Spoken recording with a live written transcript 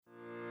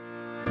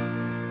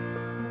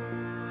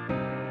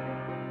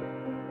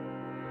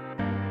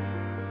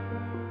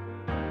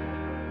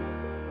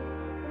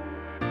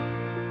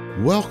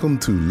Welcome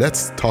to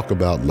Let's Talk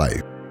About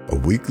Life, a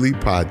weekly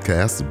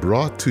podcast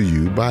brought to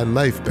you by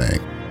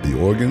LifeBank, the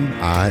organ,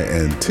 eye,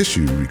 and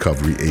tissue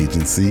recovery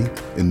agency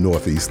in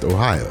Northeast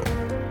Ohio.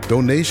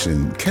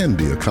 Donation can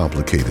be a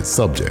complicated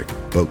subject,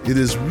 but it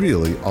is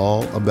really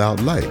all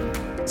about life.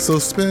 So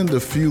spend a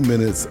few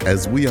minutes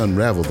as we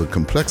unravel the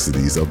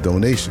complexities of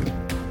donation.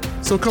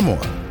 So come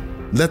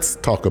on, let's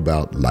talk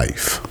about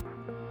life.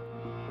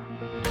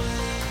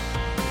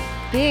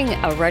 Being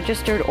a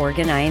registered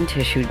organ, eye, and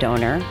tissue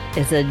donor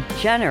is a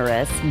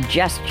generous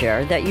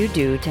gesture that you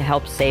do to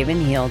help save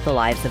and heal the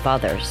lives of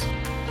others.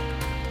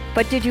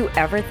 But did you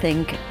ever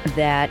think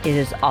that it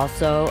is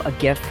also a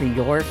gift for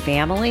your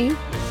family?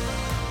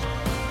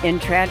 In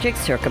tragic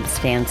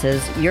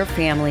circumstances, your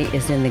family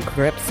is in the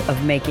grips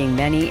of making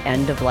many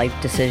end-of-life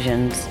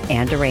decisions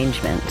and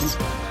arrangements.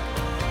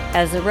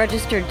 As a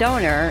registered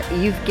donor,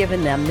 you've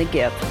given them the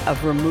gift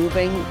of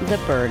removing the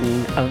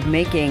burden of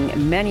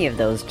making many of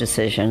those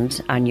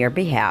decisions on your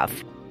behalf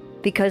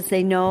because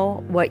they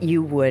know what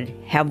you would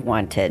have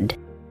wanted.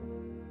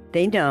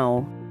 They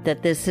know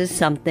that this is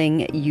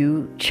something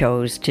you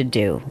chose to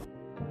do.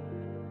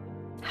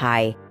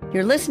 Hi,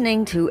 you're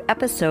listening to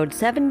episode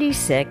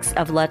 76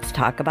 of Let's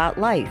Talk About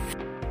Life.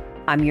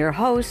 I'm your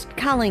host,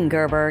 Colleen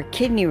Gerber,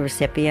 kidney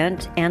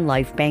recipient and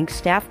LifeBank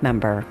staff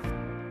member.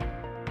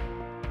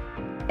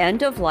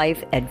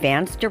 End-of-life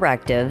advance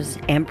directives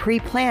and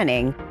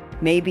pre-planning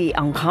may be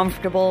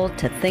uncomfortable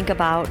to think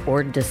about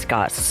or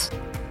discuss.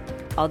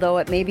 Although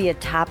it may be a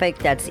topic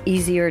that's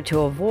easier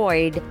to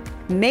avoid,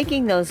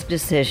 making those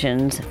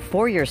decisions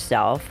for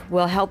yourself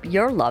will help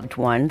your loved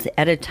ones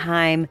at a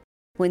time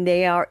when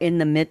they are in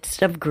the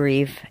midst of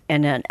grief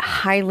and a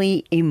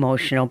highly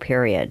emotional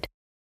period.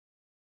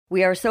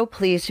 We are so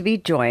pleased to be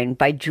joined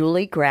by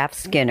Julie Graff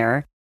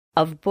Skinner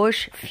of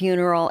Bush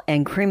Funeral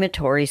and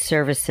Crematory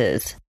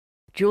Services.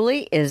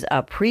 Julie is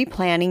a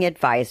pre-planning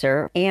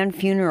advisor and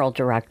funeral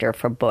director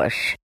for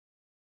Bush.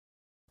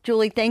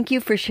 Julie, thank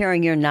you for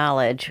sharing your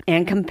knowledge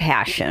and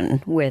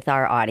compassion with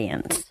our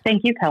audience.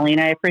 Thank you, Colleen.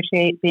 I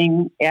appreciate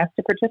being asked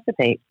to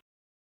participate.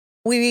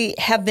 We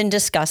have been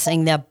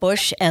discussing that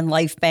Bush and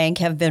LifeBank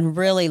have been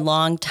really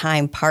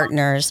long-time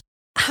partners.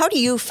 How do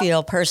you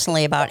feel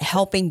personally about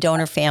helping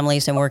donor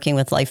families and working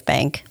with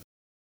LifeBank?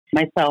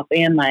 Myself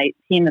and my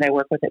team that I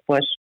work with at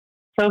Bush,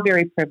 so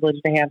very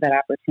privileged to have that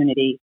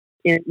opportunity.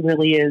 It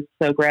really is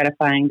so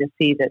gratifying to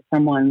see that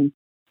someone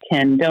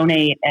can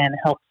donate and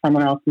help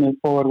someone else move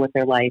forward with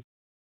their life.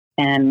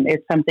 And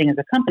it's something as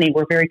a company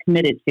we're very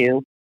committed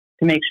to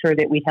make sure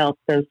that we help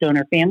those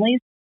donor families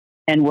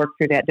and work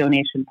through that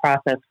donation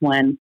process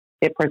when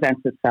it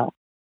presents itself.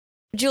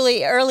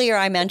 Julie, earlier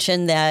I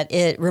mentioned that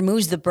it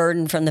removes the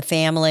burden from the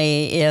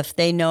family if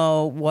they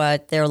know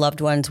what their loved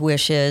one's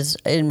wish is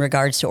in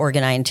regards to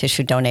organ, eye, and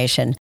tissue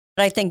donation.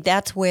 But I think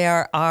that's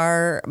where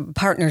our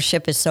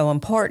partnership is so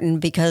important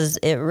because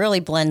it really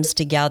blends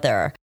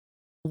together.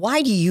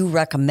 Why do you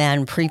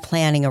recommend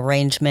pre-planning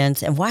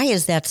arrangements, and why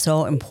is that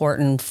so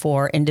important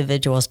for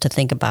individuals to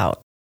think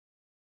about?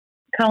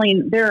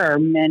 Colleen, there are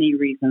many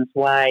reasons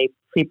why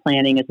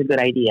pre-planning is a good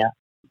idea.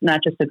 Not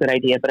just a good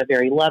idea, but a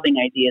very loving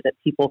idea that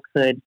people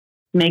could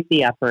make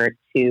the effort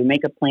to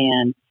make a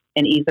plan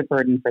and ease the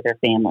burden for their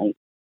family.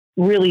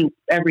 Really,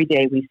 every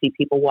day we see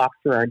people walk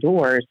through our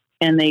doors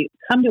and they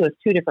come to us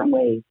two different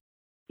ways,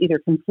 either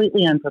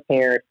completely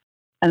unprepared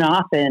and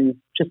often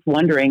just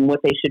wondering what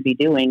they should be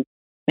doing.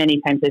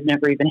 Many times they've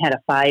never even had a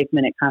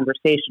 5-minute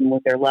conversation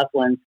with their loved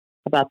ones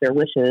about their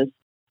wishes.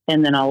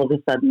 And then all of a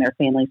sudden their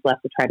family's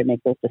left to try to make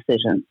those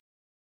decisions.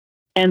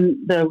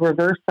 And the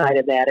reverse side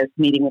of that is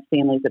meeting with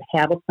families that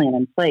have a plan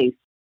in place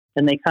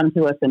and they come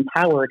to us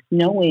empowered,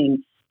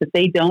 knowing that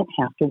they don't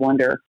have to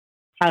wonder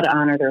how to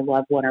honor their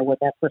loved one or what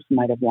that person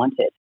might have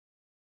wanted.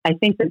 I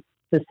think that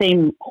the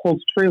same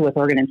holds true with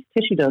organ and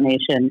tissue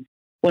donation.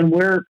 When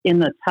we're in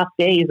the tough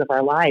days of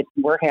our lives,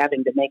 we're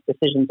having to make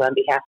decisions on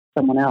behalf of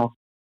someone else.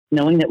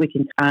 Knowing that we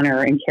can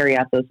honor and carry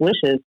out those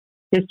wishes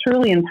is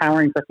truly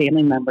empowering for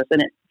family members.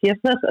 And it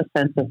gives us a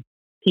sense of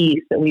peace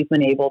that we've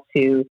been able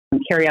to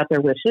carry out their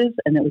wishes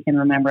and that we can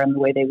remember them the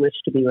way they wish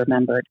to be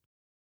remembered.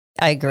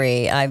 I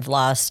agree. I've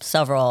lost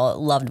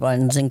several loved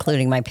ones,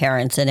 including my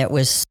parents, and it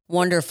was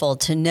wonderful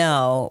to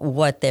know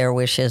what their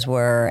wishes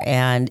were.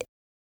 And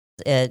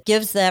it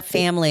gives that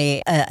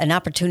family an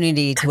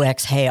opportunity to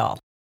exhale.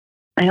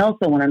 I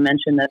also want to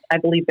mention that I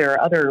believe there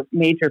are other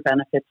major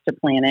benefits to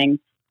planning,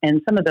 and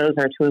some of those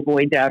are to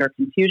avoid doubt or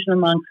confusion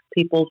amongst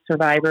people's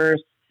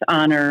survivors, to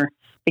honor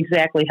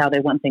exactly how they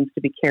want things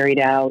to be carried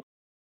out,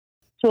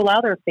 to allow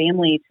their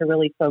family to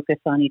really focus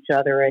on each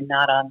other and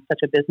not on such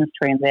a business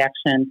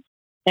transaction,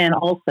 and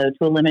also to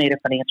eliminate a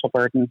financial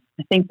burden.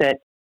 I think that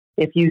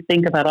if you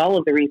think about all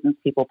of the reasons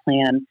people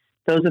plan,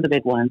 those are the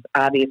big ones.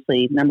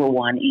 Obviously, number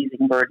one,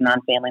 easing burden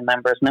on family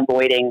members and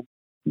avoiding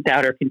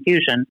doubt or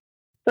confusion,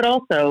 but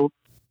also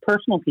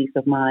personal peace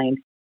of mind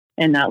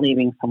and not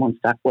leaving someone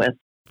stuck with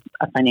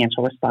a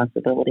financial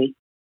responsibility.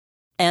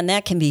 And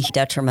that can be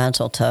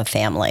detrimental to a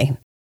family,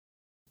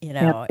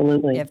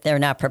 Absolutely. if they're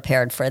not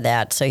prepared for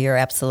that. So you're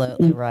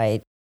absolutely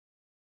right.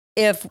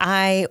 If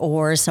I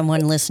or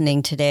someone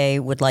listening today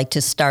would like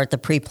to start the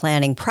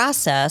pre-planning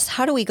process,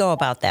 how do we go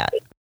about that?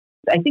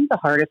 I think the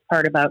hardest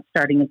part about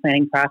starting the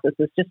planning process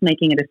is just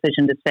making a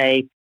decision to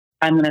say,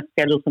 I'm going to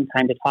schedule some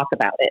time to talk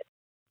about it.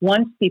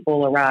 Once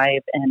people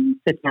arrive and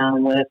sit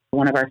down with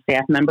one of our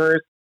staff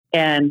members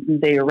and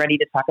they are ready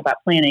to talk about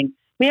planning,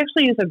 we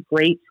actually use a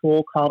great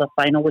tool called a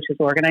Final Wishes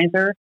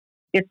Organizer.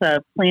 It's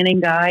a planning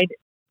guide,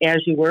 as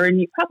you were,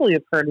 and you probably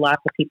have heard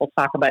lots of people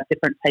talk about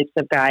different types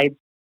of guides.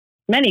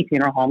 Many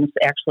funeral homes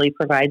actually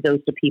provide those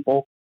to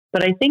people.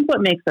 But I think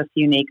what makes us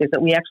unique is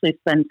that we actually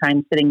spend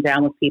time sitting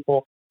down with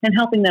people and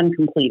helping them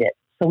complete it.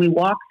 So we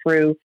walk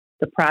through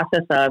the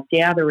process of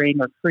gathering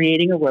or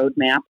creating a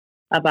roadmap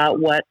about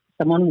what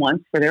someone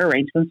wants for their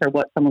arrangements or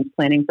what someone's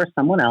planning for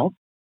someone else.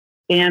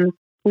 And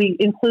we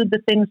include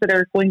the things that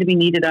are going to be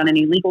needed on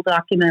any legal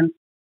documents.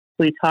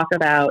 We talk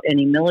about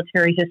any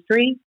military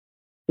history.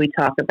 We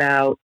talk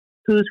about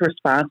who's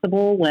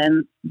responsible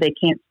when they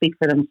can't speak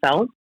for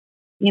themselves.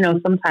 You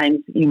know, sometimes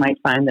you might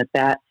find that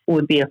that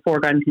would be a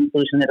foregone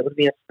conclusion that it would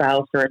be a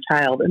spouse or a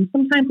child, and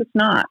sometimes it's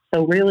not.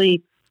 So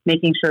really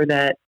making sure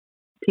that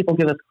people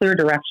give us clear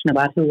direction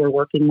about who we're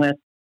working with,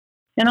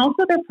 and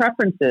also their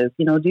preferences.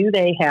 You know, do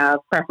they have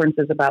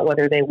preferences about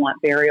whether they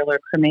want burial or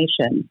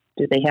cremation?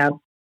 Do they have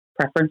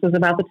preferences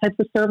about the types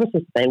of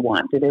services they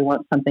want? Do they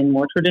want something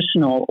more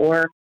traditional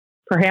or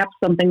perhaps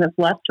something that's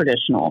less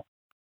traditional?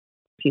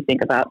 If you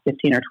think about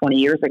 15 or 20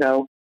 years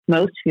ago,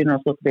 most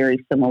funerals look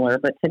very similar,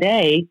 but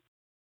today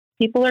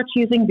people are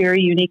choosing very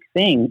unique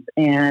things,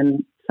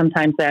 and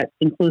sometimes that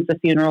includes a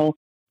funeral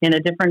in a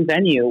different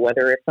venue,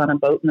 whether it's on a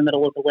boat in the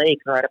middle of the lake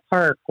or at a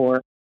park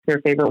or their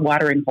favorite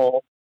watering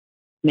hole.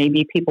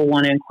 Maybe people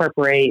want to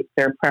incorporate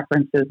their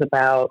preferences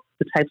about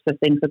the types of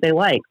things that they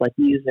like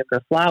music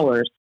or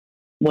flowers,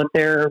 what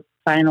their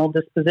final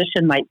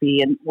disposition might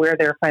be and where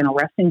their final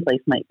resting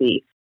place might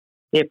be.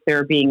 If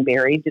they're being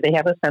buried, do they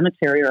have a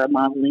cemetery or a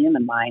mausoleum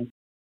in mind?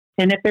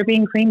 And if they're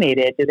being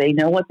cremated, do they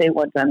know what they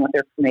want done with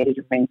their cremated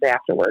remains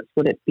afterwards?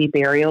 Would it be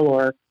burial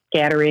or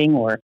scattering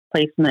or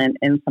placement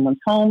in someone's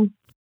home?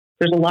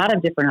 There's a lot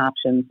of different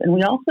options. And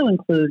we also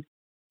include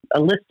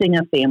a listing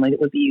of family that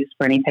would be used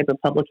for any type of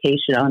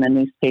publication on a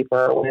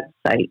newspaper or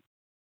website.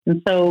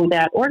 And so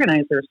that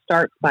organizer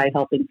starts by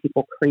helping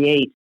people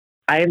create,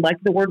 I like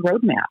the word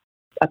roadmap,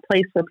 a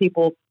place for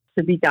people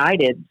to be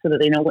guided so that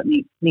they know what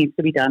needs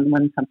to be done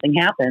when something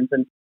happens.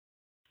 And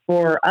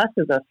for us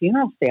as a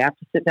funeral staff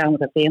to sit down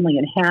with a family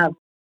and have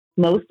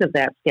most of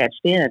that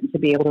sketched in to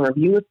be able to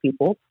review with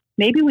people,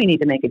 maybe we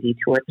need to make a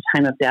detour at the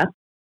time of death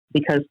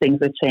because things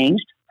have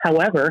changed.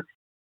 However,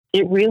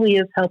 it really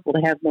is helpful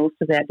to have most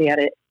of that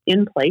data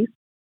in place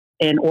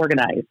and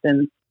organized.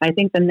 And I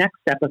think the next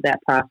step of that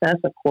process,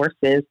 of course,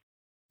 is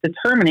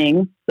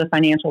determining the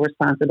financial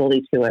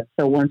responsibility to it.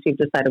 So once you've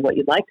decided what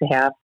you'd like to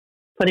have,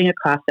 putting a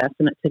cost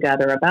estimate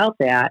together about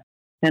that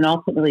and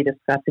ultimately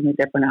discussing the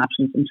different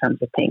options in terms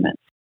of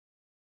payments.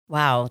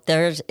 Wow,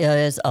 there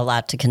is a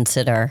lot to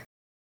consider.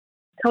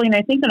 Colleen,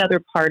 I think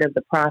another part of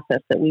the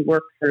process that we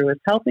work through is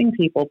helping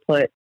people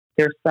put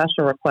their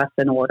special requests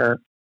in order.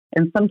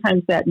 And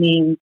sometimes that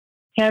means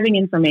having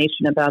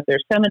information about their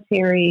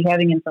cemetery,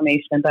 having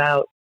information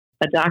about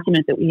a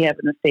document that we have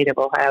in the state of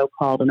Ohio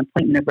called an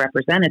appointment of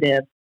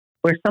representative,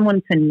 where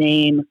someone can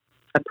name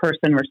a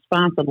person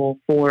responsible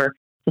for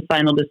the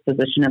final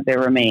disposition of their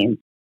remains.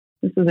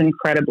 This is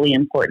incredibly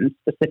important,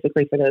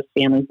 specifically for those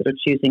families that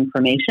are choosing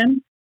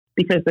cremation,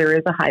 because there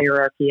is a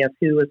hierarchy of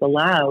who is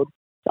allowed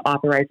to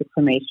authorize a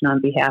cremation on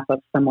behalf of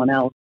someone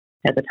else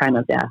at the time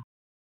of death.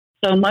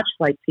 So much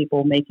like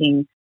people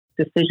making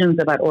decisions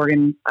about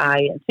organ,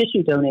 eye, and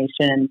tissue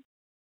donation,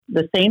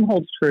 the same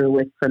holds true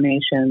with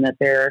cremation, that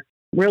there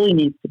really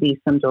needs to be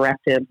some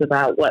directives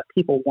about what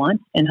people want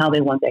and how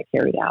they want that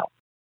carried out.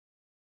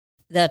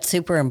 That's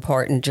super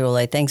important,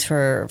 Julie. Thanks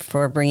for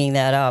bringing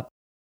that up.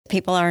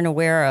 People aren't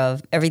aware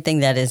of everything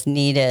that is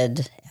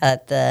needed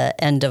at the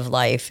end of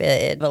life.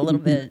 It's a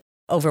little bit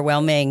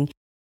overwhelming.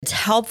 It's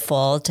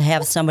helpful to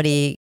have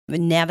somebody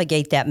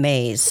navigate that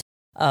maze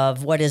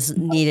of what is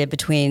needed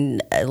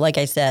between, like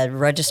I said,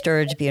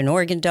 registered to be an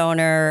organ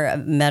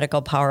donor,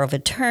 medical power of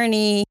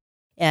attorney,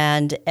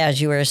 and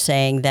as you were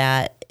saying,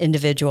 that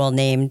individual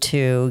name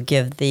to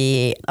give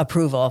the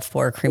approval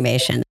for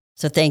cremation.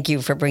 So thank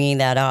you for bringing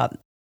that up.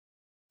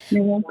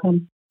 You're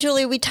welcome.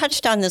 Julie, we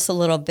touched on this a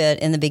little bit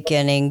in the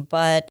beginning,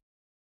 but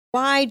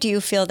why do you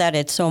feel that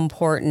it's so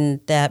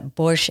important that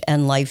Bush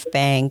and Life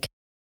Bank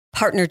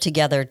partner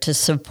together to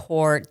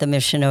support the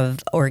mission of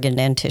organ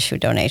and tissue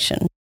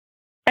donation?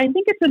 I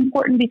think it's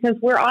important because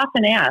we're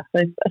often asked,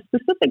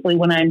 specifically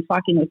when I'm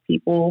talking with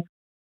people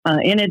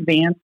in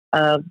advance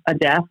of a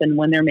death and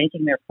when they're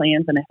making their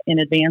plans in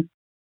advance,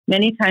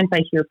 many times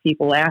I hear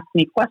people ask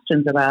me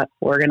questions about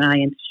organ, eye,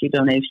 and tissue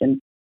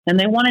donation, and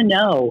they want to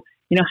know,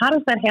 how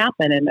does that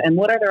happen and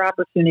what are their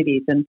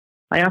opportunities? And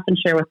I often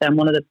share with them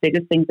one of the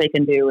biggest things they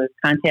can do is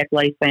contact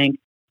Life Bank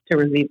to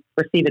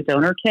receive a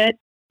donor kit,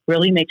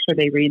 really make sure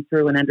they read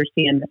through and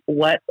understand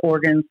what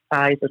organs,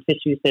 eyes, or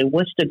tissues they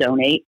wish to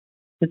donate,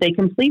 that they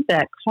complete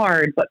that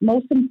card, but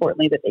most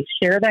importantly, that they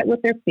share that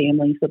with their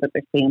family so that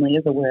their family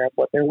is aware of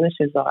what their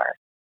wishes are.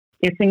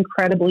 It's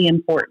incredibly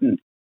important.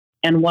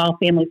 And while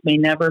families may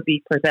never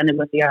be presented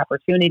with the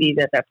opportunity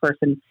that that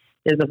person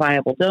is a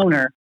viable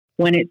donor,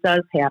 when it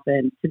does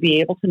happen, to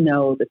be able to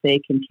know that they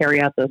can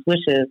carry out those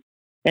wishes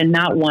and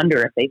not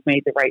wonder if they've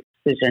made the right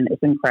decision is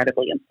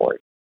incredibly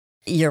important.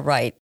 You're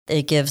right.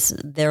 It gives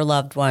their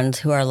loved ones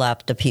who are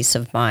left a peace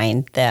of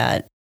mind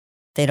that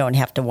they don't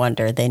have to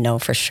wonder. They know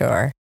for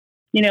sure.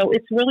 You know,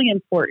 it's really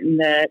important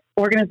that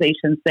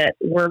organizations that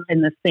work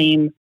in the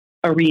same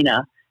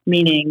arena,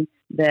 meaning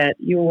that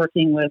you're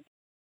working with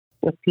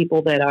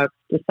people that have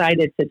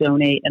decided to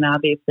donate, and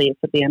obviously it's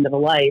at the end of a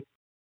life,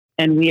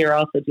 and we are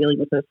also dealing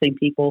with those same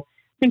people.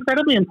 It's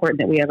incredibly important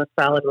that we have a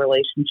solid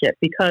relationship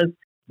because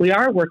we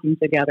are working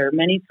together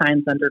many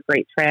times under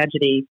great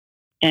tragedy,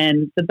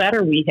 and the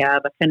better we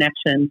have a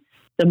connection,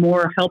 the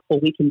more helpful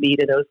we can be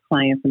to those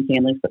clients and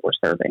families that we're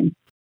serving.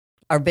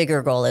 Our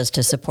bigger goal is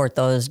to support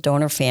those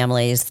donor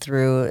families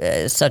through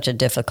such a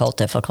difficult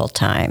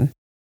time.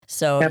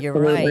 So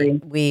Absolutely. You're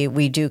right.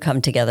 We do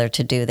come together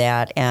to do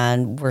that,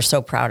 and we're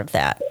so proud of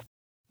that.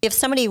 If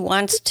somebody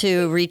wants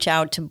to reach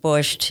out to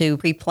Bush to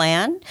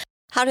pre-plan,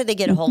 how do they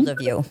get a hold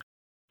of you?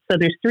 So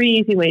there's 3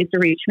 easy ways to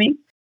reach me.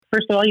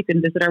 First of all, you can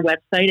visit our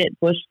website at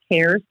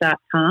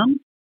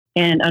bushcares.com,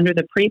 and under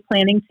the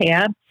pre-planning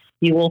tab,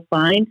 you will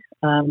find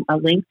a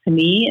link to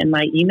me and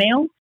my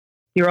email.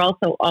 You're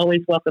also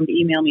always welcome to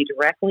email me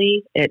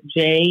directly at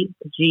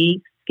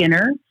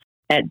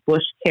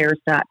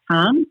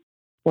jgskinner@bushcares.com,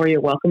 or you're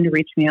welcome to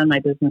reach me on my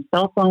business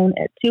cell phone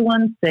at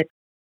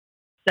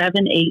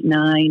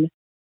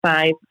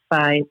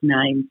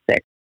 216-789-5596.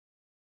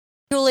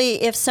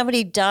 Julie, if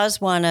somebody does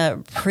want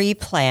to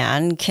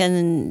pre-plan,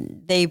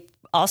 can they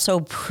also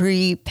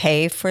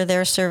prepay for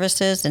their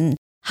services? And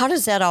how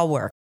does that all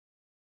work?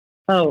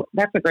 Oh,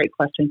 that's a great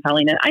question,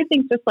 Colleen. And I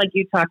think just like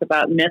you talk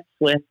about myths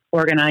with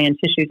organ, eye, and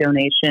tissue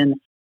donation,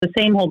 the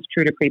same holds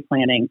true to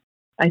pre-planning.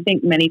 I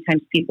think many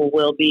times people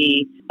will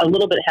be a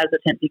little bit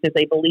hesitant because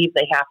they believe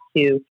they have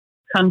to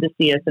come to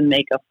see us and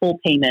make a full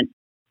payment.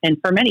 And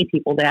for many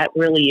people, that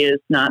really is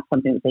not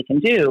something that they can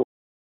do.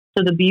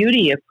 So the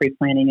beauty of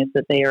pre-planning is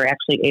that they are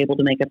actually able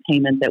to make a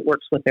payment that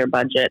works with their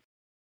budget.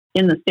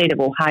 In the state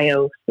of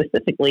Ohio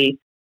specifically,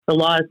 the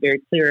law is very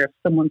clear. If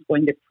someone's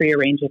going to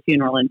pre-arrange a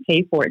funeral and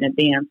pay for it in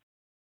advance,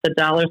 the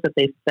dollars that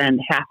they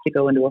spend have to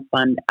go into a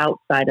fund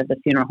outside of the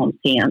funeral home's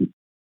hands.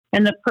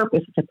 And the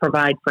purpose is to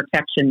provide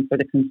protection for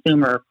the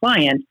consumer or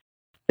client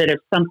that if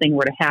something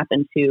were to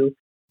happen to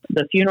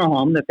the funeral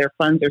home, that their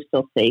funds are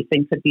still safe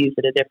and could be used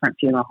at a different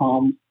funeral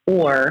home,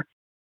 or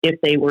if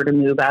they were to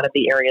move out of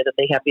the area, that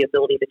they have the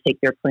ability to take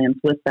their plans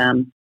with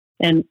them.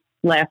 And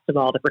last of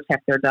all, to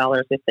protect their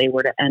dollars if they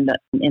were to end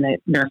up in a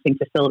nursing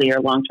facility or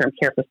long-term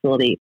care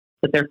facility,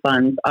 that their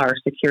funds are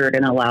secured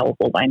and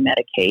allowable by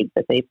Medicaid,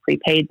 that they've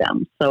prepaid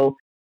them. So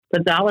the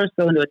dollars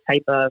go into a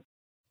type of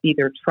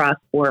either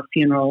trust or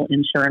funeral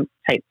insurance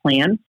type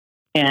plan,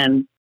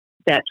 and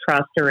that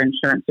trust or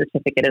insurance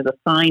certificate is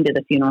assigned to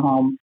the funeral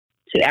home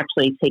to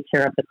actually take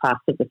care of the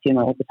cost of the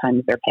funeral at the time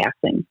of their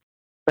passing.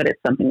 But it's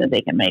something that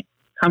they can make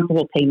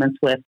comfortable payments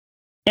with.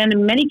 And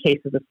in many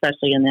cases,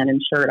 especially in that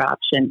insured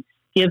option,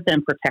 give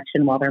them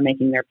protection while they're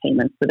making their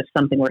payments, that if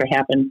something were to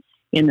happen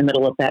in the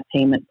middle of that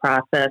payment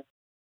process,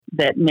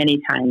 that many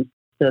times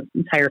the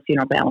entire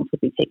funeral balance would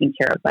be taken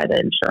care of by the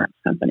insurance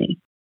company.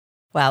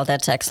 Wow,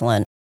 that's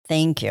excellent.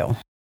 Thank you.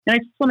 And I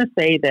just want to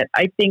say that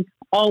I think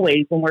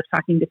always when we're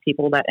talking to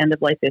people about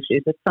end-of-life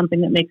issues, it's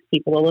something that makes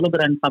people a little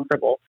bit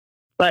uncomfortable.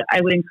 But I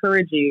would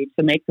encourage you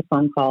to make the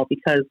phone call,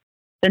 because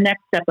the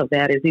next step of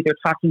that is either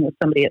talking with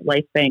somebody at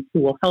LifeBank who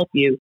will help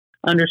you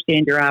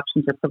understand your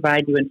options or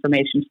provide you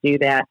information to do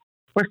that,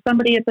 or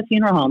somebody at the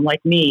funeral home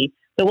like me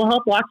that will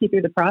help walk you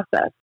through the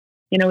process.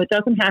 You know, it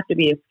doesn't have to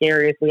be as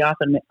scary as we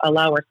often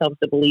allow ourselves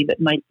to believe it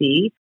might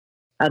be.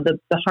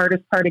 The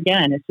hardest part,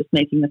 again, is just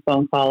making the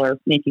phone call or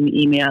making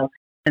the email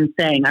and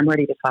saying, I'm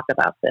ready to talk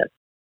about this.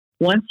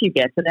 Once you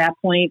get to that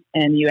point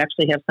and you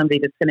actually have somebody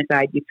that's going to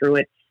guide you through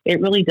it,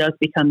 it really does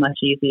become much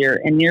easier.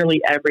 And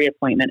nearly every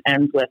appointment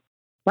ends with,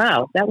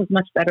 wow, that was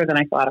much better than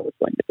I thought it was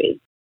going to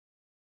be.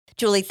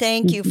 Julie,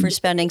 thank you for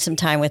spending some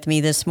time with me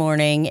this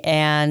morning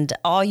and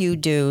all you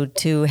do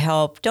to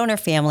help donor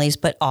families,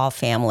 but all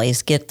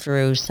families, get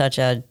through such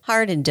a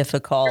hard and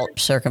difficult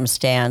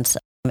circumstance.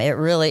 It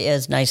really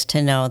is nice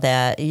to know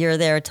that you're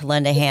there to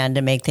lend a hand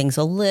to make things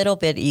a little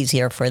bit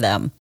easier for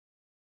them.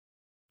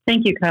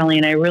 Thank you,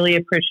 Colleen. I really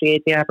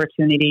appreciate the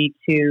opportunity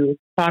to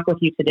talk with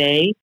you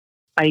today.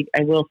 I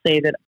will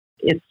say that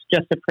it's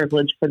just a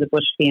privilege for the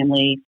Bush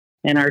family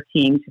and our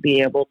team to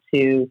be able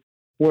to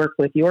work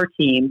with your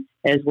team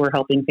as we're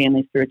helping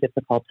families through a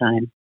difficult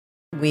time.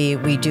 We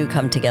do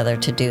come together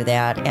to do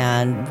that,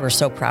 and we're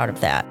so proud of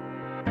that.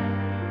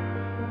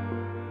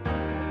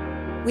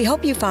 We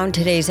hope you found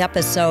today's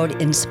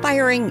episode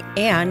inspiring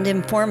and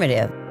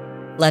informative.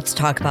 Let's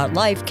Talk About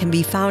Life can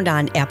be found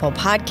on Apple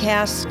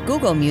Podcasts,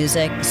 Google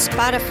Music,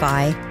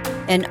 Spotify,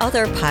 and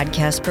other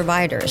podcast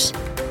providers.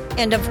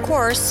 And of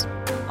course,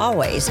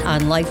 always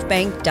on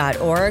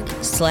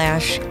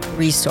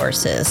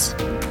lifebank.org/resources.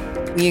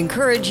 We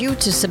encourage you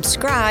to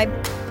subscribe,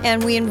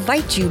 and we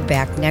invite you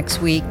back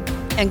next week.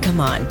 And come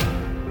on,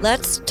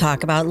 let's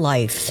talk about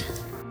life.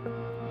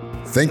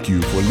 Thank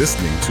you for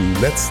listening to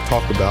Let's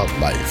Talk About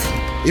Life.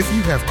 If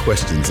you have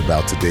questions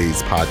about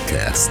today's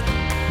podcast,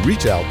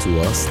 reach out to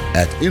us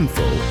at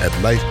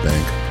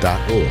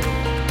info@lifebank.org.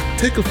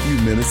 Take a few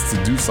minutes to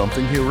do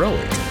something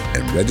heroic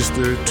and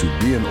register to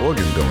be an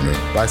organ donor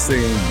by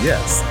saying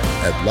yes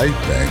at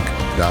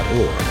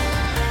lifebank.org.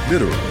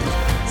 Literally,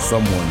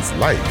 someone's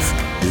life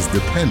is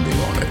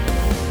depending on it.